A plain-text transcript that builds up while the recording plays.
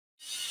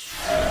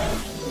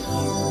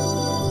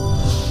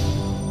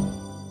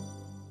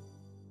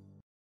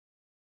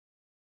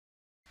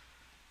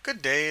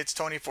Good day, it's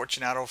Tony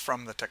Fortunato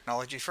from the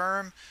technology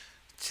firm.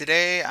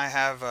 Today I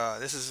have,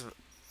 this is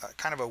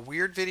kind of a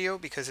weird video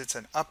because it's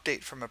an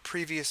update from a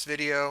previous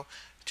video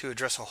to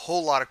address a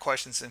whole lot of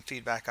questions and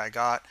feedback I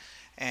got.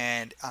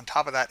 And on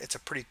top of that, it's a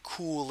pretty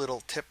cool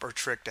little tip or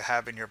trick to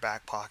have in your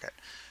back pocket.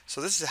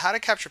 So this is how to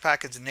capture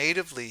packets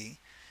natively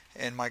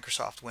in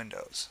Microsoft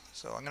Windows.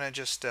 So I'm going to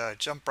just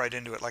jump right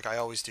into it like I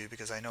always do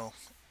because I know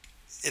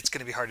it's going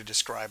to be hard to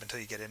describe until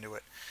you get into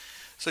it.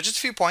 So just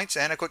a few points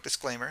and a quick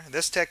disclaimer.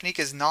 This technique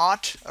is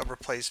not a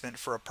replacement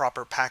for a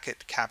proper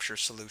packet capture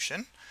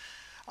solution.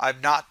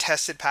 I've not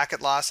tested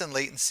packet loss and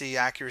latency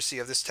accuracy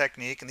of this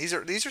technique, and these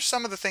are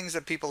some of the things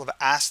that people have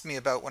asked me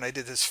about when I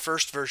did this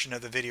first version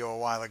of the video a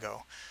while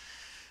ago.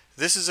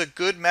 This is a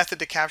good method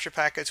to capture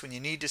packets when you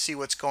need to see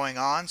what's going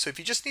on. So if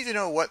you just need to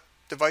know what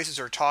devices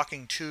are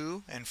talking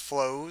to and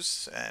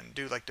flows and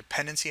do like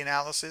dependency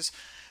analysis,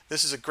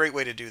 this is a great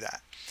way to do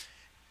that.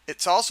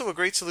 It's also a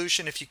great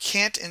solution if you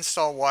can't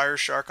install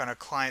Wireshark on a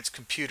client's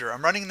computer.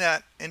 I'm running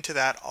into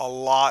that a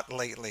lot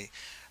lately.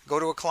 Go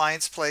to a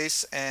client's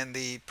place and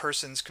the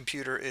person's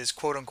computer is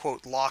quote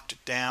unquote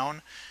locked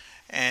down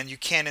and you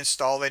can't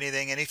install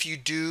anything. And if you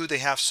do, they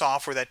have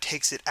software that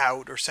takes it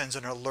out or sends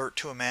an alert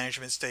to a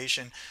management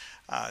station.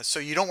 So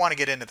you don't want to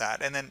get into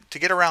that. And then to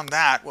get around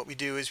that, what we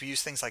do is we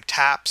use things like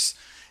taps.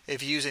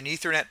 If you use an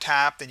Ethernet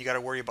tap, then you got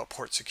to worry about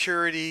port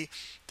security.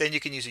 Then you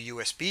can use a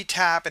USB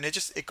tap, and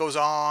it goes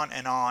on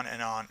and on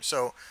and on.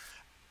 So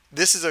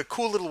this is a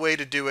cool little way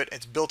to do it.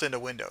 It's built into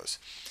Windows.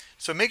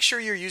 So make sure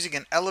you're using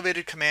an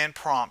elevated command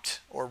prompt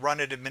or run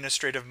in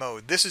administrative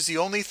mode. This is the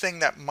only thing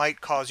that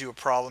might cause you a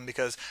problem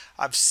because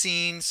I've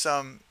seen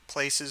some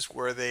places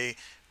where they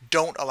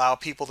don't allow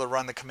people to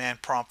run the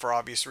command prompt for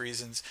obvious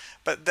reasons.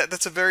 But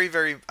that's a very,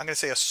 I'm going to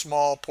say a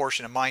small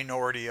portion, a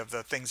minority of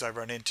the things I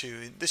run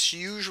into. This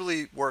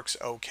usually works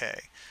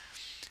okay.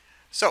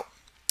 So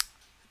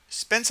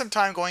spend some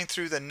time going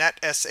through the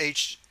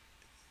netsh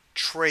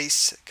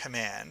trace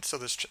command. So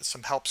there's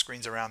some help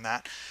screens around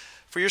that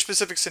for your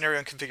specific scenario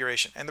and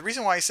configuration. And the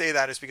reason why I say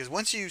that is because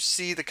once you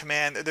see the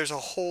command, there's a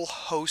whole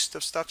host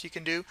of stuff you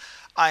can do.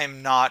 I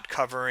am not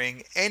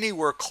covering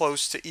anywhere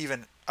close to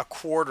even a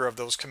quarter of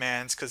those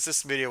commands because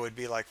this video would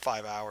be like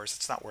 5 hours.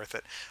 It's not worth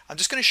it. I'm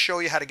just going to show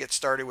you how to get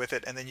started with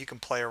it, and then you can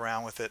play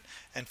around with it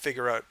and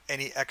figure out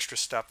any extra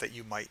stuff that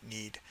you might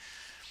need.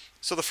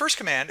 So the first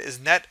command is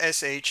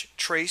netsh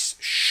trace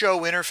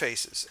show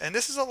interfaces, and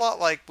this is a lot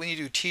like when you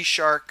do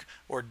tshark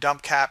or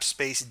dumpcap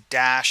space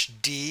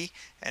 -d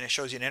and it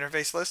shows you an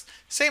interface list.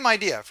 Same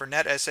idea for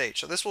netsh.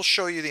 So this will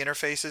show you the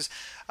interfaces.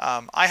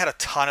 I had a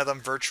ton of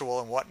them, virtual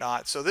and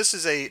whatnot. So this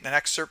is an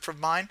excerpt from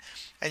mine,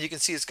 and you can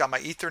see it's got my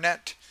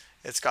Ethernet,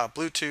 it's got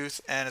Bluetooth,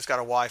 and it's got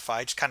a Wi-Fi.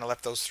 I just kind of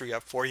left those three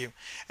up for you.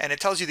 And it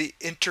tells you the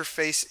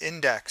interface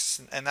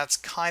index, and that's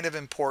kind of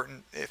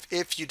important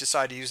if you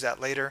decide to use that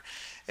later.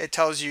 It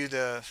tells you,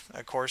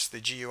 of course,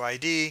 the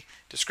GUID,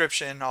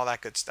 description, all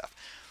that good stuff.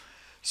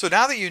 So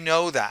now that you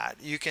know that,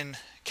 you can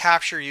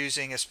capture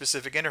using a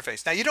specific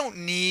interface. Now you don't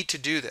need to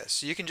do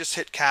this. You can just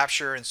hit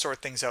capture and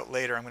sort things out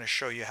later. I'm going to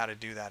show you how to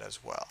do that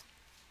as well.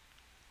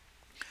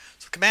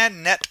 So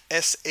command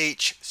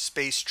netsh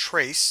space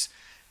trace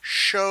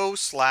show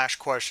 /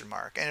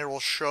 and it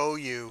will show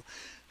you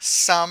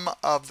some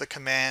of the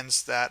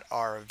commands that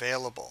are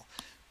available.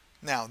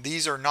 Now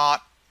these are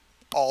not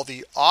all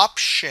the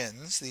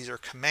options, these are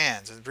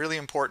commands. It's really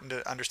important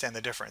to understand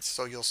the difference.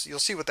 So you'll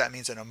see what that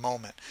means in a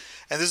moment.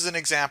 And this is an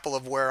example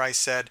of where I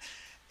said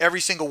every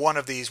single one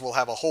of these will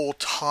have a whole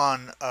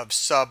ton of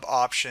sub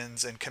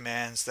options and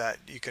commands that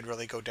you can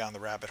really go down the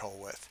rabbit hole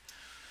with.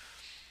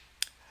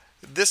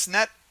 This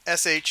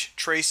netsh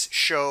trace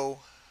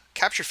show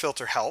capture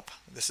filter help.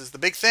 This is the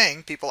big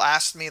thing. People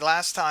asked me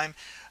last time,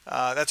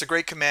 that's a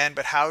great command,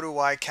 but how do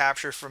I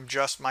capture from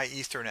just my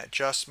Ethernet,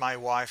 just my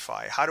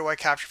Wi-Fi? How do I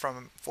capture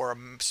for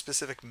a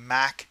specific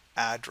MAC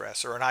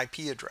address or an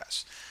IP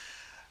address?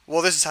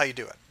 Well, this is how you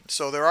do it.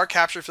 So there are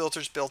capture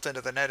filters built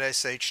into the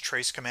netsh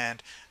trace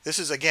command. This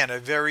is, again, a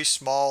very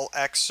small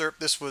excerpt.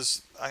 This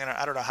was,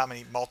 I don't know how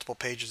many multiple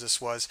pages this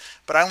was,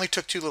 but I only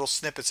took 2 little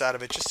snippets out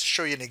of it just to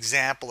show you an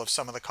example of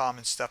some of the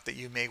common stuff that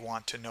you may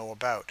want to know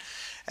about.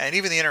 And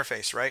even the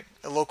interface, right?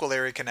 A local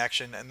area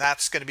connection, and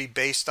that's going to be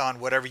based on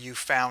whatever you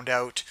found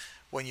out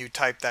when you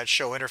type that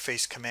show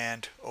interface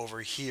command over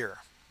here.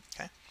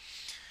 Okay.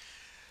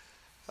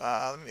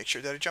 Let me make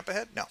sure that I jump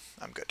ahead. No,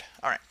 I'm good.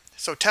 All right.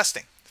 So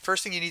testing.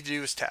 First thing you need to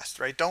do is test,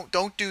 right?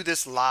 Don't do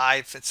this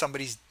live at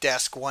somebody's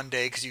desk one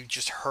day because you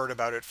just heard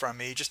about it from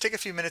me. Just take a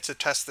few minutes to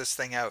test this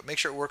thing out. Make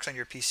sure it works on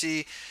your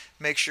PC.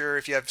 Make sure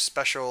if you have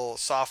special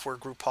software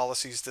group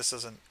policies, this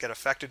doesn't get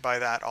affected by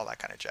that, all that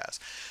kind of jazz.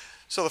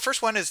 So the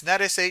first one is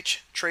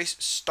netsh trace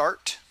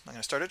start. I'm going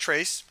to start a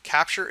trace.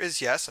 Capture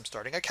is yes, I'm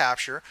starting a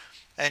capture.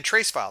 And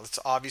trace file, that's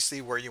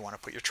obviously where you want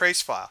to put your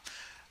trace file.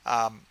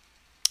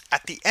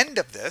 At the end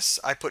of this,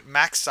 I put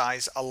max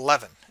size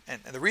 11.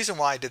 And the reason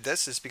why I did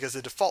this is because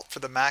the default for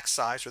the max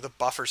size or the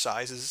buffer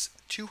size is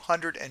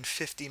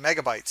 250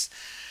 megabytes.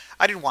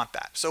 I didn't want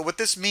that. So what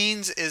this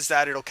means is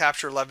that it'll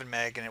capture 11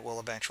 meg and it will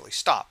eventually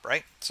stop,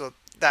 right? So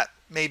that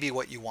may be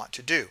what you want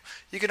to do.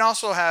 You can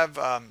also have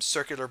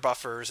circular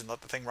buffers and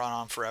let the thing run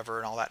on forever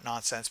and all that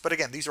nonsense. But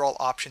again, these are all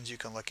options you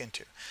can look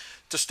into.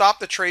 To stop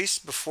the trace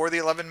before the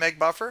 11 meg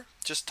buffer,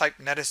 just type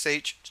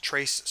netsh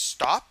trace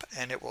stop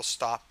and it will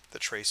stop the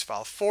trace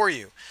file for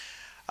you.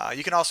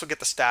 You can also get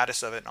the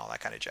status of it and all that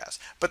kind of jazz.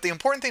 But the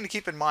important thing to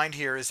keep in mind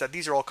here is that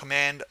these are all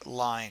command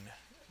line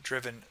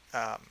driven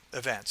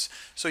events.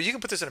 So you can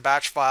put this in a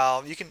batch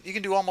file. You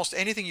can do almost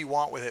anything you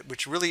want with it,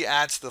 which really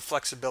adds to the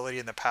flexibility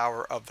and the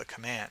power of the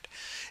command.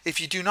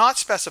 If you do not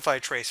specify a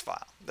trace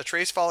file, the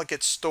trace file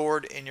gets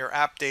stored in your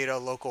app data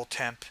local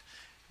temp,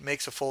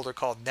 makes a folder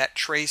called net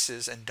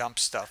traces and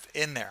dumps stuff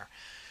in there.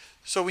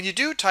 So when you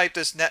do type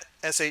this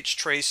netsh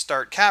trace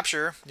start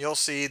capture, you'll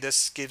see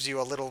this gives you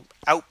a little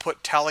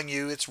output telling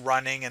you it's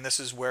running and this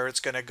is where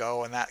it's going to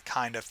go and that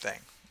kind of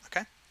thing.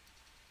 Okay.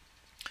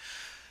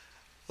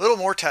 A little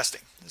more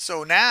testing.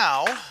 So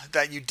now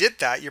that you did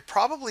that, you're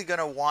probably going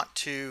to want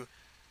to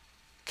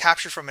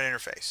capture from an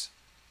interface.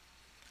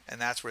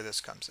 And that's where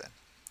this comes in.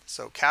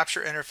 So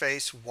capture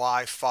interface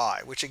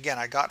Wi-Fi, which again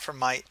I got from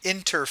my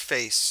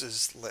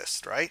interfaces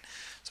list, right?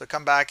 So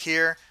come back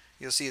here,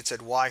 you'll see it said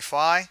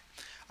Wi-Fi.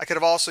 I could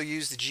have also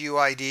used the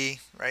GUID,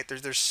 right?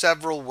 There's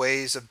several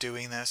ways of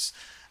doing this,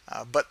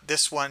 but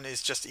this one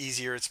is just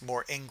easier. It's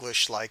more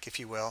English-like, if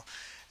you will.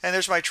 And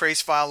there's my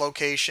trace file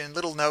location.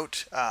 Little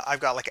note, I've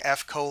got like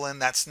F:,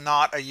 that's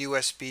not a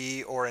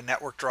USB or a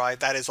network drive.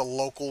 That is a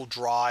local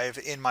drive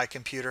in my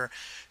computer.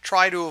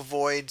 Try to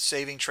avoid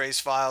saving trace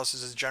files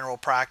as a general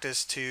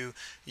practice to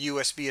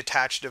USB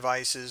attached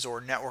devices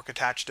or network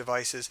attached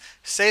devices.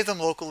 Save them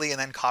locally and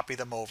then copy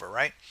them over,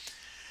 right?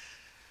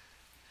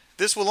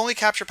 This will only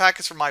capture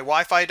packets from my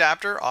Wi-Fi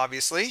adapter,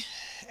 obviously,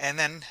 and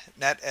then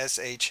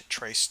netsh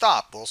trace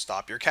stop will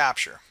stop your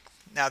capture.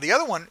 Now the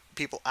other one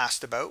people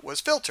asked about was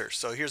filters.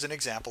 So here's an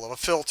example of a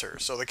filter.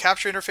 So the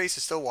capture interface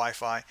is still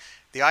Wi-Fi.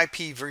 The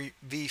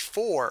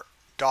IPv4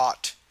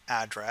 dot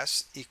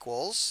address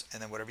equals,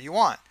 and then whatever you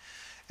want.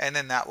 And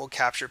then that will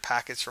capture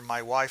packets from my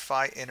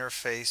Wi-Fi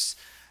interface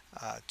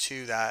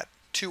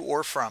to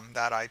or from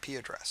that IP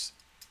address.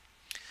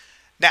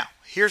 Now,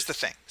 here's the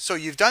thing. So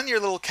you've done your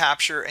little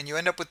capture and you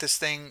end up with this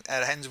thing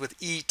that ends with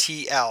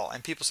ETL.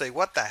 And people say,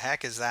 what the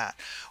heck is that?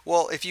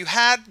 Well, if you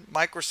had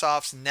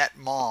Microsoft's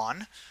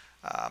netmon,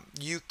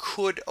 you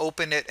could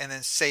open it and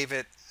then save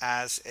it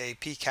as a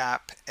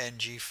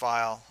pcapng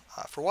file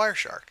for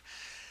Wireshark.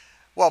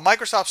 Well,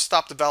 Microsoft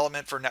stopped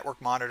development for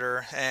Network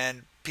Monitor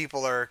and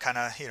people are kind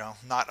of,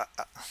 not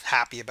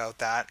happy about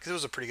that because it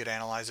was a pretty good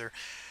analyzer.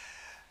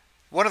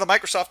 One of the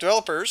Microsoft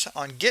developers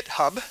on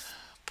GitHub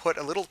put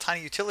a little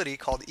tiny utility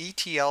called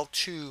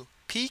ETL2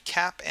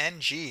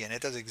 pcapng, and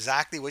it does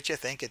exactly what you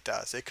think it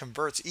does. It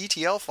converts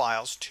ETL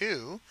files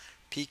to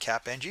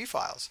pcapng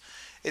files.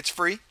 It's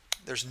free.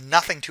 There's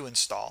nothing to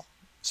install,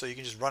 so you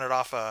can just run it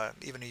off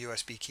even a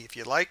USB key if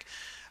you like.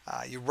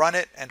 You run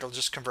it and it'll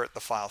just convert the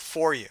file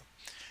for you.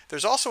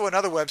 There's also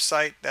another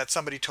website that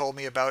somebody told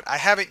me about. I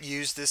haven't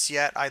used this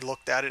yet. I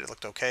looked at it. It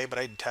looked okay, but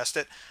I didn't test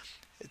it.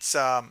 It's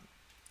a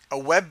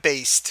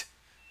web-based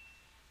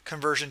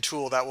conversion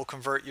tool that will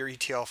convert your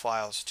ETL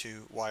files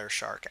to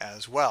Wireshark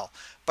as well.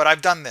 But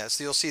I've done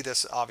this. You'll see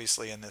this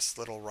obviously in this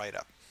little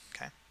write-up.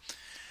 Okay.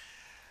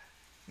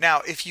 Now,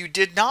 if you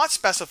did not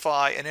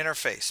specify an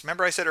interface,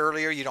 remember I said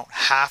earlier you don't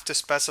have to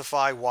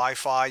specify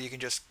Wi-Fi. You can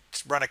just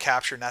run a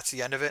capture and that's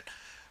the end of it.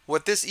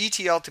 What this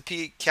ETL to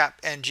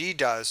pcapng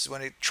does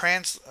when it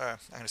I'm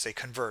going to say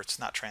converts,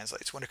 not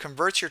translates. When it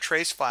converts your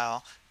trace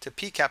file to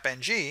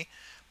pcapng,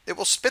 it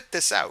will spit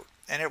this out.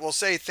 And it will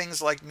say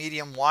things like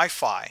medium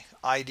Wi-Fi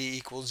ID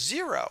equals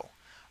 0,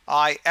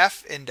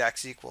 IF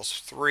index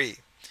equals 3.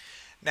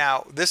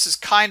 Now this is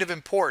kind of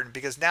important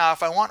because now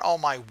if I want all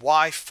my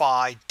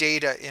Wi-Fi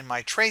data in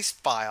my trace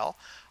file,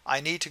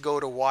 I need to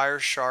go to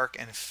Wireshark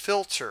and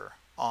filter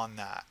on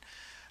that.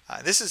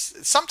 This is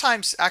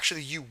sometimes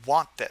actually you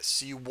want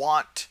this. You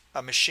want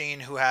a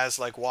machine who has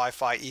like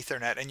Wi-Fi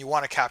Ethernet and you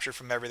want to capture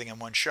from everything in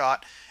one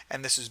shot,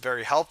 and this is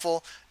very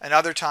helpful. And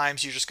other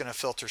times you're just going to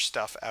filter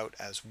stuff out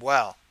as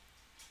well.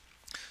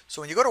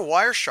 So when you go to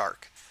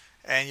Wireshark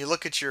and you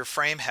look at your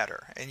frame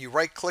header and you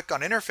right click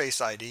on interface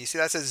ID, see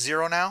that says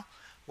 0 now?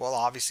 Well,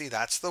 obviously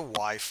that's the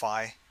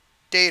Wi-Fi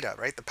data,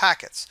 right? The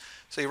packets.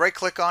 So you right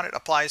click on it,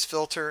 apply as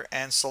filter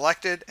and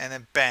select it, and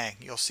then bang,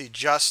 you'll see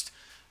just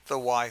the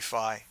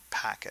Wi-Fi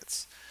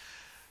packets.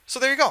 So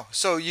there you go.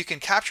 So you can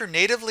capture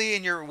natively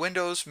in your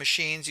Windows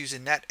machines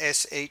using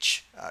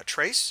netsh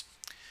trace.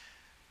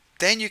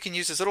 Then you can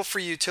use this little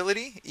free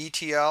utility,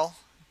 ETL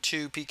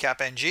to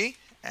pcapng,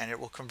 and it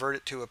will convert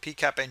it to a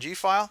pcapng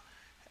file,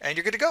 and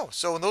you're good to go.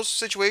 So in those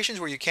situations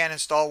where you can't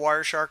install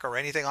Wireshark or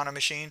anything on a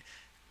machine,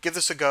 give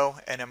this a go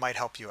and it might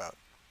help you out.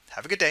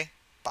 Have a good day.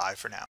 Bye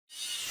for now.